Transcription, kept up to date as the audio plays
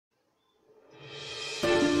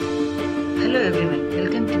Hello everyone,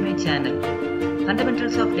 welcome to my channel.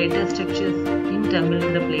 Fundamentals of Data Structures in Tamil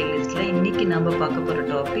playlist la இன்னைக்கு நாம பார்க்க போற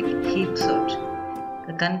topic heap sort.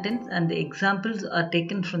 The contents and the examples are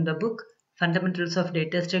taken from the book Fundamentals of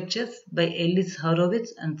Data Structures by Ellis,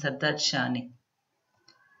 Horowitz and Sartaj.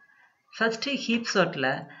 First heap sort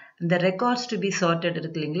la the records to be sorted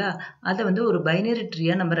இருக்குங்களா அதை வந்து ஒரு binary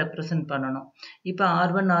ட்ரீயா நம்ம represent பண்ணணும். இப்போ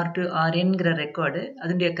R1 R2 Rnங்கிற record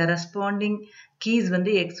அதனுடைய corresponding keys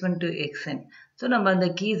வந்து x1 to xn. So நம்ம அந்த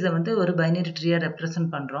கீஸை வந்து ஒரு பைனரி ட்ரீயா ரெப்ரசன்ட்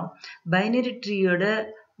பண்றோம். பைனரி ட்ரீயோட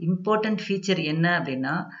இம்பார்ட்டன்ட் ஃபீச்சர் என்ன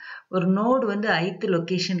அப்படின்னா, ஒரு நோடு வந்து ith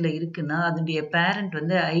லொகேஷன்ல இருக்குன்னா அதனுடைய பேரண்ட்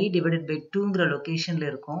வந்து i டிவைடட் பை 2ங்கிற லொகேஷன்ல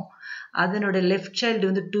இருக்கும். அதனோட லெஃப்ட் சைல்டு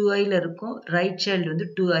வந்து 2iல இருக்கும், ரைட் சைல்டு வந்து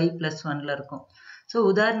 2i + 1ல இருக்கும். ஸோ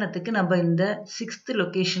உதாரணத்துக்கு நம்ம இந்த 6th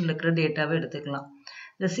லொகேஷன்ல இருக்கிற டேட்டாவை எடுத்துக்கலாம்.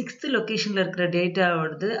 இந்த 6th லொகேஷன்ல இருக்கிற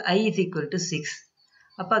டேட்டாவோடது i is equal to 6.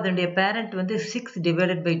 அப்போ அதனுடைய பேரண்ட் வந்து 6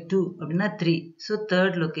 டிவைடட் பை 2 அப்படின்னா 3. ஸோ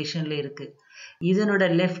 3rd லொகேஷன்ல இருக்கு. இதனோட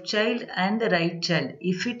left child and right child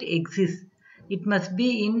if it exist it must be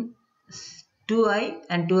in 2i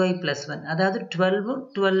and 2i + 1. அதாவது 12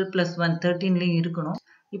 12 + 1 13லையும் இருக்கணும்.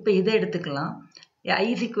 இப்போ இதை எடுத்துக்கலாம். i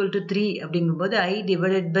is equal to 3 அப்படிங்கும்போது i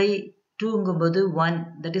divided by 2ங்கும்போது 1,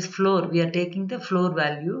 that is floor. We are taking the floor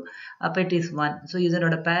value. அப்போ it is 1. So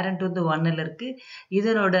இதனோட parent வந்து 1ல இருக்கு,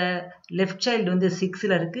 இதனோட லெஃப்ட் சைல்டு வந்து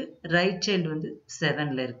 6ல இருக்கு, ரைட் சைல்டு வந்து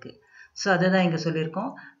 7ல இருக்கு. ஸோ அதை தான் இங்கே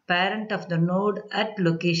சொல்லியிருக்கோம். Parent of the note at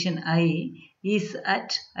location i is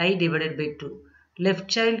at i divided by 2.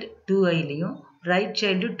 Left child 2iலையும் right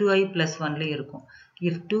child 2i + 1லையும் இருக்கும்.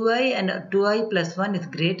 If 2i and 2i + 1 is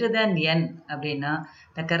greater than n அப்படின்னா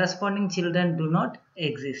the corresponding children do not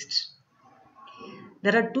exist.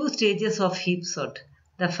 There are two stages of heap sort.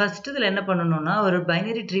 The first இதில் என்ன பண்ணணும்னா, ஒரு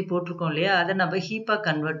binary tree போட்டிருக்கோம் இல்லையா, அதை நம்ம ஹீப்பாக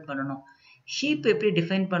கன்வெர்ட் பண்ணணும். ஹீப் எப்படி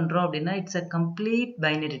டிஃபைன் பண்ணுறோம் அப்படின்னா, it's a complete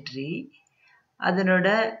binary tree. அதனோட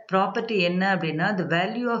ப்ராப்பர்ட்டி என்ன அப்படின்னா, the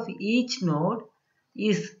value of each node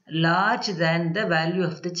is large than the value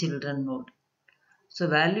of the children node. So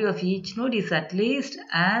value of each node is at least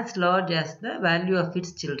as large as the value of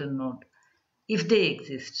its children node if they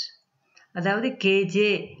exist. அதாவது kj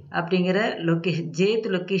அப்படிங்கிற jth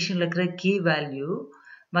லொகேஷன்ல இருக்கிற key value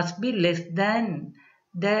must be less than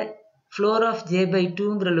the floor of j by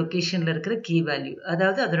 2ங்கிற லொகேஷன்ல இருக்கிற key value,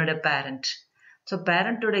 அதாவது அதனோட parent. So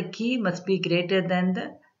பேரண்டோட key must be greater than the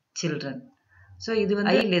children. So இது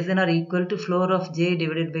வந்து i less than or equal to floor of j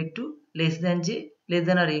divided by 2 less than j less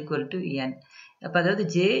than or equal to n. அப்போ அதாவது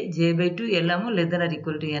j by 2 எல்லாமும் less than or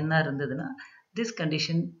equal to n இருந்ததுன்னா this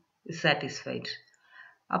condition is satisfied.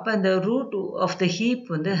 அப்போ இந்த root of the heap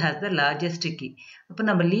வந்து has the largest key. அப்போ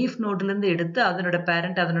நம்ம leaf நோட்லேருந்து எடுத்து அதனோட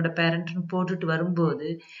பேரண்ட்னு போட்டுட்டு வரும்போது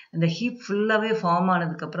அந்த ஹீப் ஃபுல்லாகவே ஃபார்ம்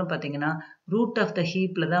ஆனதுக்கப்புறம் பார்த்தீங்கன்னா ரூட் ஆஃப் த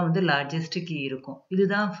ஹீப்பில் தான் வந்து லார்ஜஸ்ட் கீ இருக்கும்.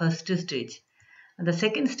 இதுதான் ஃபர்ஸ்ட் ஸ்டேஜ். அந்த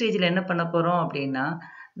செகண்ட் ஸ்டேஜில் என்ன பண்ண போகிறோம் அப்படின்னா,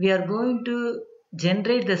 we are going to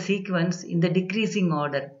generate the sequence in the decreasing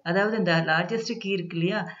order. அதாவது இந்த லார்ஜஸ்ட் கீ இருக்கு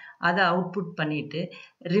இல்லையா, அதை அவுட்புட் பண்ணிட்டு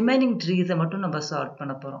ரிமைனிங் ட்ரீஸை மட்டும் நம்ம சார்ட்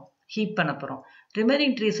பண்ண போகிறோம், ஹீப் பண்ண போகிறோம்.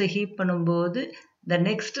 ரிமைனிங் ட்ரீஸை ஹீப் பண்ணும்போது the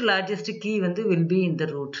next largest key வந்து will be in the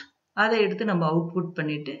root. அதை எடுத்து நம்ம அவுட்புட்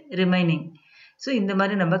பண்ணிட்டு ரிமைனிங். ஸோ இந்த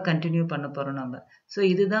மாதிரி நம்ம கண்டினியூ பண்ண போகிறோம் நம்ம. ஸோ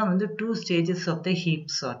இதுதான் வந்து 2 stages of the heap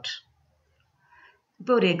sort.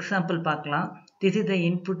 இப்போ ஒரு எக்ஸாம்பிள் பார்க்கலாம். This is the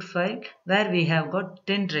input file where we have got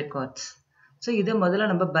 10 records. So இதை முதல்ல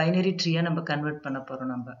நம்ம பைனரி ட்ரீயாக நம்ம கன்வெர்ட் பண்ண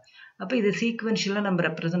போகிறோம் நம்ம. அப்போ இது சீக்வென்ஷியலாக நம்ம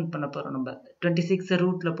ரெப்ரசென்ட் பண்ண போகிறோம் நம்ம. 26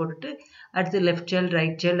 ரூட்டில் போட்டுட்டு அடுத்து லெஃப்ட் சைல்டு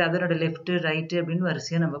ரைட் சைல்டு அதனோட லெஃப்ட்டு ரைட்டு அப்படின்னு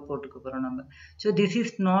வரிசையாக நம்ம போட்டுக்க போகிறோம் நம்ம. So this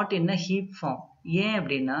is not in a heap form. ஏன்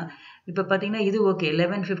அப்படின்னா, இப்போ பார்த்தீங்கன்னா இது ஓகே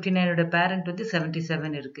 1159ஓட பேரண்ட் வந்து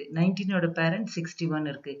 77 இருக்குது, 19ஓட பேரண்ட் 61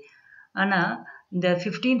 இருக்குது. ஆனால் இந்த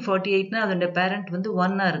 1548னா அதோட பேரண்ட் வந்து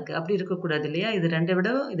 1ஆ இருக்குது. அப்படி இருக்கக்கூடாது இல்லையா, இது ரெண்டை விட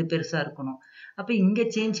இது பெருசாக இருக்கணும். அப்போ இங்கே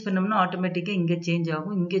சேஞ்ச் பண்ணோம்னா ஆட்டோமேட்டிக்காக இங்கே சேஞ்ச்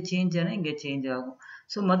ஆகும், இங்கே சேஞ்ச் ஆனால் இங்கே சேஞ்ச் ஆகும்.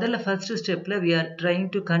 ஸோ முதல்ல ஃபர்ஸ்ட் ஸ்டெப்பில் we are trying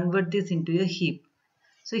to convert this into a heap.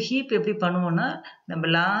 So heap எப்படி பண்ணுவோம்னா, நம்ம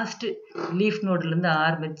லாஸ்ட் லீஃப் நோட்லேருந்து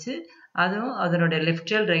ஆரம்பித்து அதுவும் அதனோட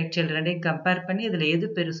லெஃப்ட் சைல்டு ரைட் சைல்டு ரெண்டையும் கம்பேர் பண்ணி அதில் எது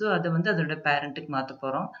பெருசோ அதை வந்து அதோட பேரண்ட்டுக்கு மாற்ற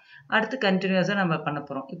போகிறோம். அடுத்து கண்டினியூஸாக நம்ம பண்ண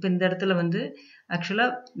போகிறோம். இப்போ இந்த இடத்துல வந்து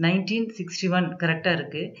ஆக்சுவலாக 1961 கரெக்டாக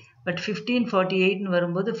இருக்குது. பட் 1548ன்னு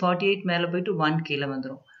வரும்போது 48 மேலே போயிட்டு 1 கீழே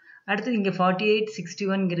வந்துடும். அடுத்து இங்கே 48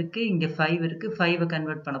 61 இருக்குது, இங்கே 5 இருக்குது, 5ஐ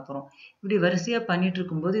கன்வெர்ட் பண்ண போகிறோம். இப்படி வரிசையாக பண்ணிட்டு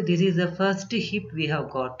இருக்கும்போது this is the first heap we have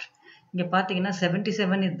got. இங்கே பார்த்தீங்கன்னா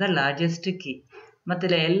 77 இஸ் த லார்ஜஸ்ட் கீ.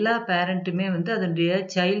 மற்ற எல்லா பேரண்ட்டுமே வந்து அதனுடைய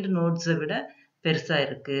சைல்டு நோட்ஸை விட பெருசாக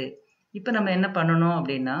இருக்குது. இப்போ நம்ம என்ன பண்ணணும்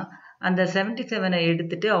அப்படின்னா, அந்த 77ஐ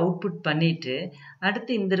எடுத்துட்டு அவுட்புட் பண்ணிட்டு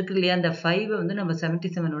அடுத்து இந்த இருக்கு இல்லையா அந்த 5ஐ வந்து நம்ம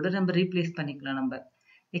 77ஓட நம்ம ரீப்ளேஸ் பண்ணிக்கலாம் நம்ம.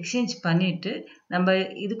 எக்ஸ்சேஞ்ச் பண்ணிவிட்டு நம்ம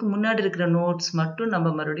இதுக்கு முன்னாடி இருக்கிற நோட்ஸ் மட்டும் நம்ம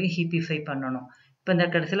மறுபடியும் ஹீப்பிஃபை பண்ணணும். இப்போ இந்த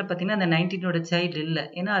கடைசியில் பார்த்தீங்கன்னா அந்த 19ஓட சைல்டு இல்லை,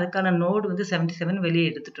 ஏன்னா அதுக்கான நோடு வந்து 77 வெளியே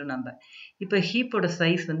எடுத்துட்டோம் நம்ம. இப்போ ஹீப்போட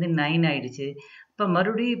சைஸ் வந்து 9 ஆயிடுச்சு. இப்போ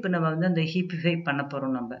மறுபடியும் இப்போ நம்ம வந்து அந்த ஹீப்பிஃபை பண்ண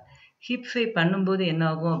போகிறோம். நம்ம ஹீப்பிஃபை பண்ணும்போது என்ன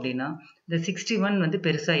ஆகும் அப்படின்னா இந்த 61 வந்து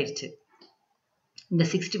பெருசாகிடுச்சு. இந்த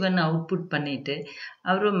 61 அவுட்புட் பண்ணிவிட்டு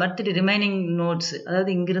அப்புறம் மற்ற ரிமைனிங் நோட்ஸ்,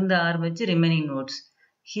 அதாவது இங்கிருந்து ஆரம்பித்து ரிமைனிங் நோட்ஸ்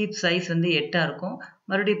ஹீப் சைஸ் வந்து 8 இருக்கும்.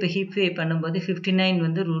 மறுபடியும் இப்போ ஹீப்பிஃபை பண்ணும்போது 59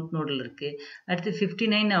 வந்து ரூட் நோடில் இருக்குது. அடுத்து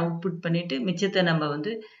 59 அவுட்புட் பண்ணிவிட்டு மிச்சத்தை நம்ம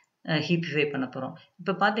வந்து ஹீப்பிஃபை பண்ண போகிறோம்.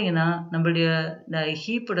 இப்போ பார்த்தீங்கன்னா நம்மளுடைய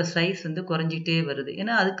ஹீப்போட சைஸ் வந்து குறைஞ்சிக்கிட்டே வருது.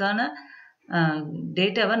 ஏன்னா அதுக்கான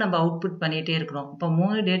டேட்டாவை நம்ம அவுட்புட் பண்ணிகிட்டே இருக்கிறோம். இப்போ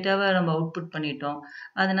 3 டேட்டாவை நம்ம அவுட்புட் பண்ணிட்டோம்.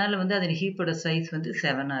 அதனால் வந்து அதில் ஹீப்போட சைஸ் வந்து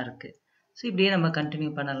 7 இருக்குது. ஸோ இப்படியே நம்ம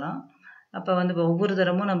கண்டினியூ பண்ணலாம். அப்போ வந்து இப்போ ஒவ்வொரு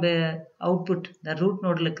தரமும் நம்ம அவுட்புட் இந்த ரூட்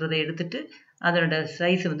நோடில் இருக்கிறத எடுத்துகிட்டு அதோட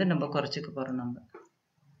சைஸ் வந்து நம்ம குறைச்சிக்க போகிறோம். நம்ம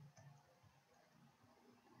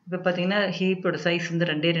இப்போ பார்த்தீங்கன்னா ஹீப்போட சைஸ் வந்து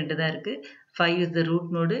 2 தான் இருக்குது. 5 is the root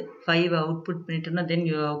node. 5 output பண்ணிட்டோம்னா then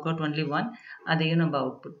you have got only 1. அதையும் நம்ம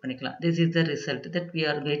அவுட்புட் பண்ணிக்கலாம். This is the result that we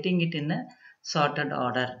are getting it in a chartered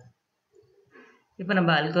order. இப்போ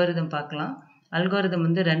நம்ம அல்காரிதம் பார்க்கலாம். அல்காரிதம்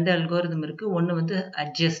வந்து 2 அல்காரிதம் இருக்குது. ஒன்று வந்து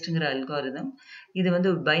அட்ஜஸ்ட்டுங்கிற அல்காரிதம். இது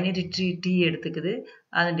வந்து பைனரி ட்ரீ T எடுத்துக்குது.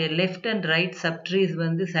 அதனுடைய லெஃப்ட் அண்ட் ரைட் சப்ட்ரீஸ்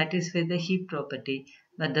வந்து satisfy the heap property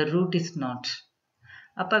but the root is not.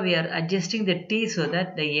 அப்போ we are adjusting the T so that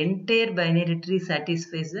the entire binary tree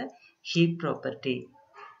satisfies the heap property.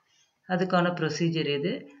 அதுக்கான procedure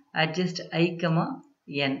இது. Adjust I,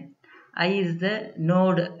 n. I is the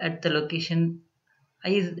node at the location.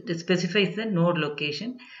 I specifies the node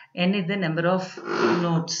location. N is the number of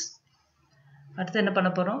nodes. அடுத்து என்ன பண்ண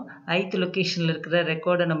போகிறோம், ith லொக்கேஷனில் இருக்கிற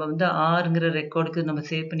ரெக்கார்டை நம்ம வந்து ஆறுங்கிற ரெக்கார்டுக்கு நம்ம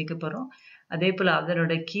சேவ் பண்ணிக்க போகிறோம். அதே போல்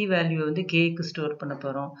அதனோட கீ வேல்யூ வந்து கேக்கு ஸ்டோர் பண்ண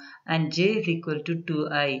போகிறோம். And J is equal to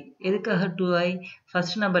 2i. எதுக்காக 2i?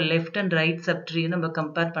 ஃபஸ்ட்டு நம்ம லெஃப்ட் அண்ட் ரைட் சப்ட்ரீயை நம்ம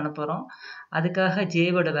கம்பேர் பண்ண போகிறோம். அதுக்காக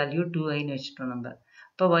ஜேவோட வேல்யூ 2iன்னு வச்சுட்டோம் நம்ம.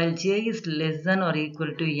 இப்போ while j is less than or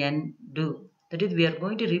equal to n, do. That is, we are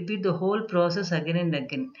going to repeat the whole process again and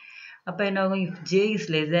again. அப்போ என்ன ஆகும், if j is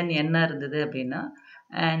less than n இருந்தது அப்படின்னா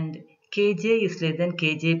and kj is less than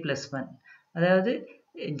kj plus 1, அதாவது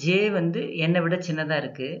j வந்து n விட சின்னதாக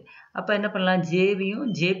இருக்குது. அப்போ என்ன பண்ணலாம், ஜேவையும்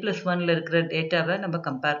j plus 1ல் இருக்கிற டேட்டாவை நம்ம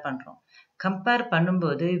கம்பேர் பண்ணுறோம். கம்பேர்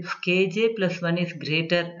பண்ணும்போது if kj plus 1 is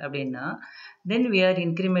greater அப்படின்னா then we are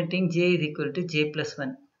incrementing j is equal to j plus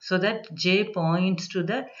 1 so that j points to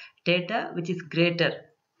the data which is greater.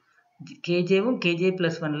 kjவும் kj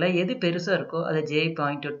plus 1ல் எது பெருசாக இருக்கோ அதை j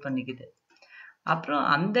பாயிண்ட் அவுட் பண்ணிக்குது. அப்புறம்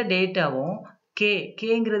அந்த டேட்டாவும்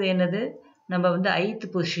கேங்கிறது என்னது, நம்ம வந்து ith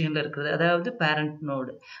பொசிஷனில் இருக்கிறது, அதாவது பேரண்ட்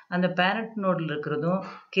நோடு. அந்த பேரண்ட் நோடில் இருக்கிறதும்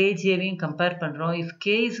கேஜேவையும் கம்பேர் பண்ணுறோம். இஃப்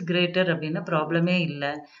கே இஸ் கிரேட்டர் அப்படின்னா ப்ராப்ளமே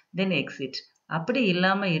இல்லை, தென் எக்ஸிட். அப்படி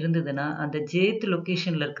இல்லாமல் இருந்ததுன்னா அந்த ஜேத்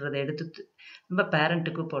லொக்கேஷனில் இருக்கிறத எடுத்து நம்ம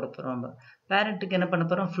பேரண்ட்டுக்கு போட போகிறோம். நம்ம பேரண்ட்டுக்கு என்ன பண்ண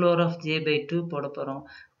போகிறோம், ஃப்ளோர் ஆஃப் j/2 போட போகிறோம்.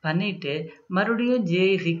 பண்ணிவிட்டு மறுபடியும் j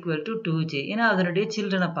is equal to 2j, ஏன்னா அதனுடைய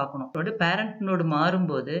சில்ட்ரனை பார்க்கணும். அதோட பேரண்ட் நோடு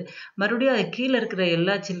மாறும்போது மறுபடியும் அது கீழே இருக்கிற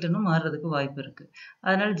எல்லா சில்ட்ரனும் மாறுறதுக்கு வாய்ப்பு இருக்குது.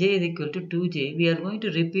 அதனால் j is equal to 2j. we are going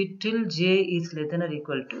to repeat till j is less than or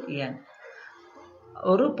equal to n.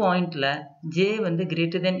 ஒரு பாயிண்டில் j வந்து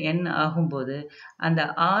கிரேட்டர் தென் n ஆகும்போது அந்த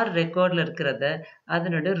r ரெக்கார்டில் இருக்கிறத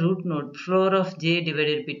அதனோட root note floor of j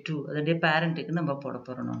divided by 2 அதனுடைய பேரண்ட்டுக்கு நம்ம போட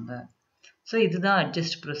போகிறோம் நம்ம. ஸோ இதுதான்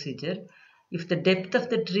adjust procedure. If the depth of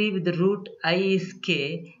the tree with the root I is k,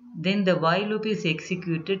 then the while loop is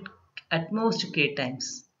executed at most k times.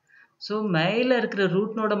 So மேலே இருக்கிற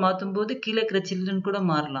root நோடை மாற்றும் போது கீழே இருக்கிற சில்ட்ரன் கூட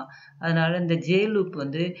மாறலாம். அதனால் இந்த ஜே லூப்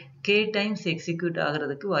வந்து k டைம்ஸ் எக்ஸிக்யூட்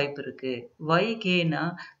ஆகிறதுக்கு வாய்ப்பு இருக்குது. why kனா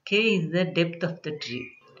k is the depth of the tree.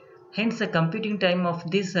 Hence the computing time of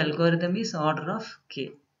this algorithm is order of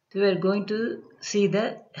k. So we are going to see the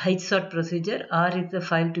HSORT procedure. R is the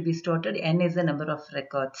file to be sorted, n is the number of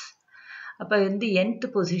records. அப்போ வந்து nth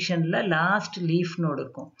பொசிஷனில் last leaf node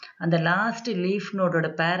இருக்கும். அந்த last leaf நோடோட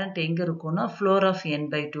parent எங்கே இருக்கும்னா floor of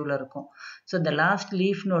n/2ல் இருக்கும். So இந்த last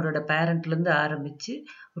leaf நோடோட பேரண்ட்லேருந்து ஆரம்பித்து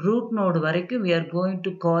ரூட் நோடு வரைக்கும் we are going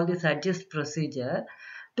to call this adjust procedure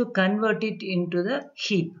to convert it into the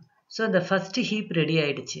heap. So இந்த ஃபஸ்ட்டு ஹீப் ரெடி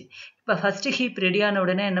ஆகிடுச்சு. இப்போ ஃபஸ்ட்டு ஹீப் ரெடியான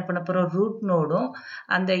உடனே என்ன பண்ண போகிறோம், ரூட் நோடும்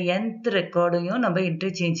அந்த nth ரெக்கார்டையும் நம்ம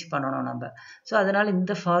இன்டர்சேஞ்ச் பண்ணணும் நம்ம. ஸோ அதனால்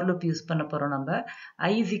இந்த ஃபார் லூப் யூஸ் பண்ண போகிறோம் நம்ம.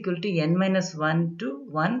 I is equal to n minus 1 to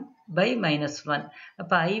 1 by -1.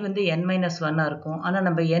 அப்போ I வந்து n minus 1 இருக்கும். ஆனால்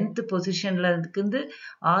நம்ம nth பொசிஷனில் இருந்து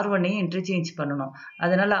R1ஐயும் இன்டர்சேஞ்ச் பண்ணணும்.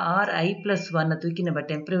 அதனால Ri plus 1 தூக்கி நம்ம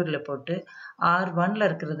டெம்பரரியில் போட்டு R1ல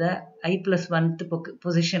இருக்கிறத I plus 1th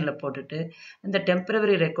பொசிஷனில் போட்டுட்டு இந்த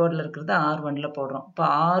டெம்பரரி ரெக்கார்டில் இருக்கிறத R1ல போடுறோம். இப்போ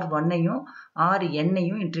R1ஐயும்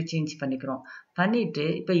Rnஐயும் இன்டர்சேஞ்ச் பண்ணிக்கிறோம். பண்ணிட்டு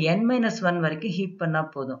இப்போ n minus 1 வரைக்கும் ஹீப்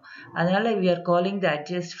பண்ணால் போதும். அதனால we are calling the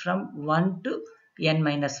adjust from 1 to n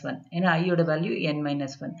minus 1. ஏன்னா ஐயோட value n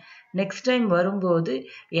minus 1. Next time வரும்போது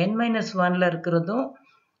n minus 1ல இருக்கிறதும்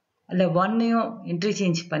இல்லை 1ஐயும்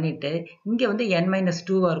இன்டர்சேஞ்ச் பண்ணிவிட்டு இங்கே வந்து n minus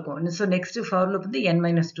 2வாக இருக்கும். ஸோ நெக்ஸ்ட் ஃபார் லூப் வந்து n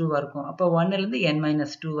minus 2வாக இருக்கும். அப்போ 1லேருந்து n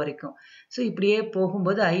minus 2 வரைக்கும். ஸோ இப்படியே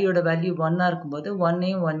போகும்போது ஐயோட வேல்யூ 1ஆக இருக்கும்போது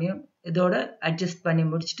 1ஐயும் இதோட அட்ஜஸ்ட் பண்ணி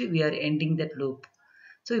முடிச்சுட்டு we are ending that loop.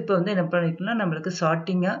 So இப்போ வந்து என்ன பண்ணிக்கணும்னா நம்மளுக்கு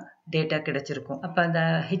சார்ட்டிங்காக டேட்டா கிடைச்சிருக்கும். அப்போ அந்த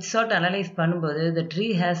HSORT அனலைஸ் பண்ணும்போது the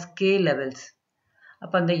tree has k levels.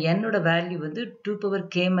 அப்போ அந்த என்னோட வேல்யூ வந்து 2 power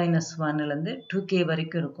k minus 1லேருந்து 2k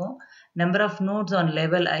வரைக்கும் இருக்கும். Number of notes on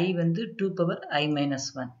level I வந்து 2 power I minus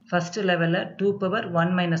 1. ஃபர்ஸ்ட் லெவலில் 2 power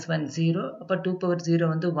 1 minus 1 0. அப்போ 2 power 0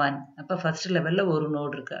 வந்து 1. அப்போ ஃபர்ஸ்ட் லெவலில் ஒரு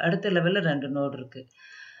நோடு இருக்குது. அடுத்த லெவலில் 2 நோடு இருக்குது.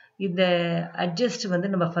 இந்த அட்ஜஸ்ட் வந்து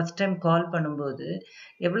நம்ம ஃபர்ஸ்ட் டைம் கால் பண்ணும்போது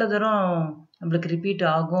எவ்வளோ தூரம் நம்மளுக்கு ரிப்பீட்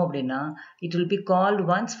ஆகும் அப்படின்னா it will be called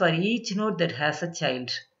once for each note that has a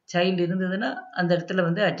child இருந்ததுன்னா அந்த இடத்துல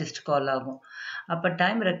வந்து அட்ஜஸ்ட் கால் ஆகும். அப்போ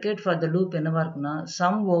டைம் ரெக்கர்ட் ஃபார் த லூப் என்னவா இருக்குன்னா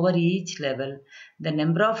some over each level the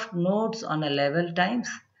number of notes on a level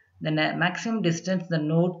times the maximum distance the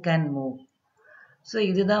note can move. So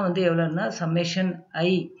இதுதான் வந்து எவ்வளோன்னா summation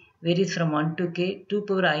I varies from 1 to k 2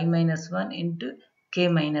 power I minus 1 into k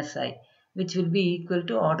minus I which will be equal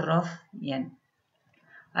to order of n.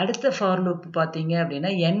 அடுத்த for loop பார்த்தீங்க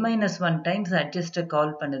அப்படின்னா n minus 1 times அட்ஜஸ்ட்டை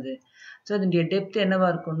கால் பண்ணுது. So இதனுடைய depth என்னவா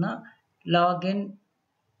இருக்கும்னா log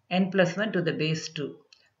n plus 1 to the base 2.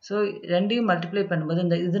 So ரெண்டையும் multiply பண்ணும்போது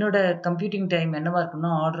இந்த இதனோட கம்ப்யூட்டிங் டைம் என்னவா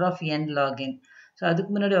இருக்கும்னா order of n log n. So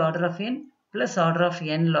அதுக்கு முன்னாடி order of n plus order of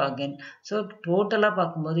n log n. So டோட்டலாக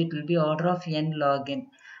பார்க்கும்போது it will be order of n log n.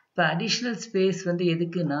 இப்போ அடிஷ்னல் ஸ்பேஸ் வந்து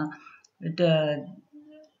எதுக்குன்னா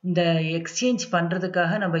இந்த எக்ஸ்சேஞ்ச்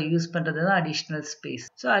பண்ணுறதுக்காக நம்ம யூஸ் பண்ணுறது தான் additional space.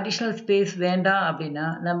 So additional space வேண்டாம் அப்படின்னா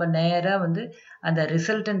நம்ம நேராக வந்து அந்த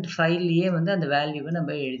ரிசல்டன்ட் ஃபைல்லையே வந்து அந்த வேல்யூவை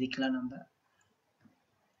நம்ம எழுதிக்கலாம் நம்ம.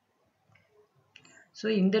 ஸோ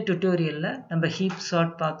இந்த டுட்டோரியலில் நம்ம ஹீப்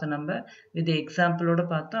சார்ட் பார்த்தோம், நம்ம இது எக்ஸாம்பிளோட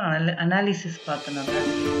பார்த்தோம், அனாலிசிஸ் பார்த்தோம் நம்ம.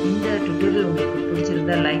 இந்த டுட்டோரியல் உங்களுக்கு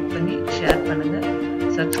பிடிச்சிருந்தா லைக் பண்ணி ஷேர் பண்ணுங்கள்,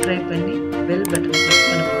 சப்ஸ்கிரைப் பண்ணி பெல் பட்டன் கிளிக்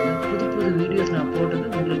பண்ண போதும் புது புது வீடியோஸ் நான் போடுறது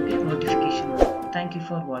உங்களுக்கு நோட்டிஃபிகேஷன் வரும். Thank you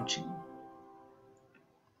for watching.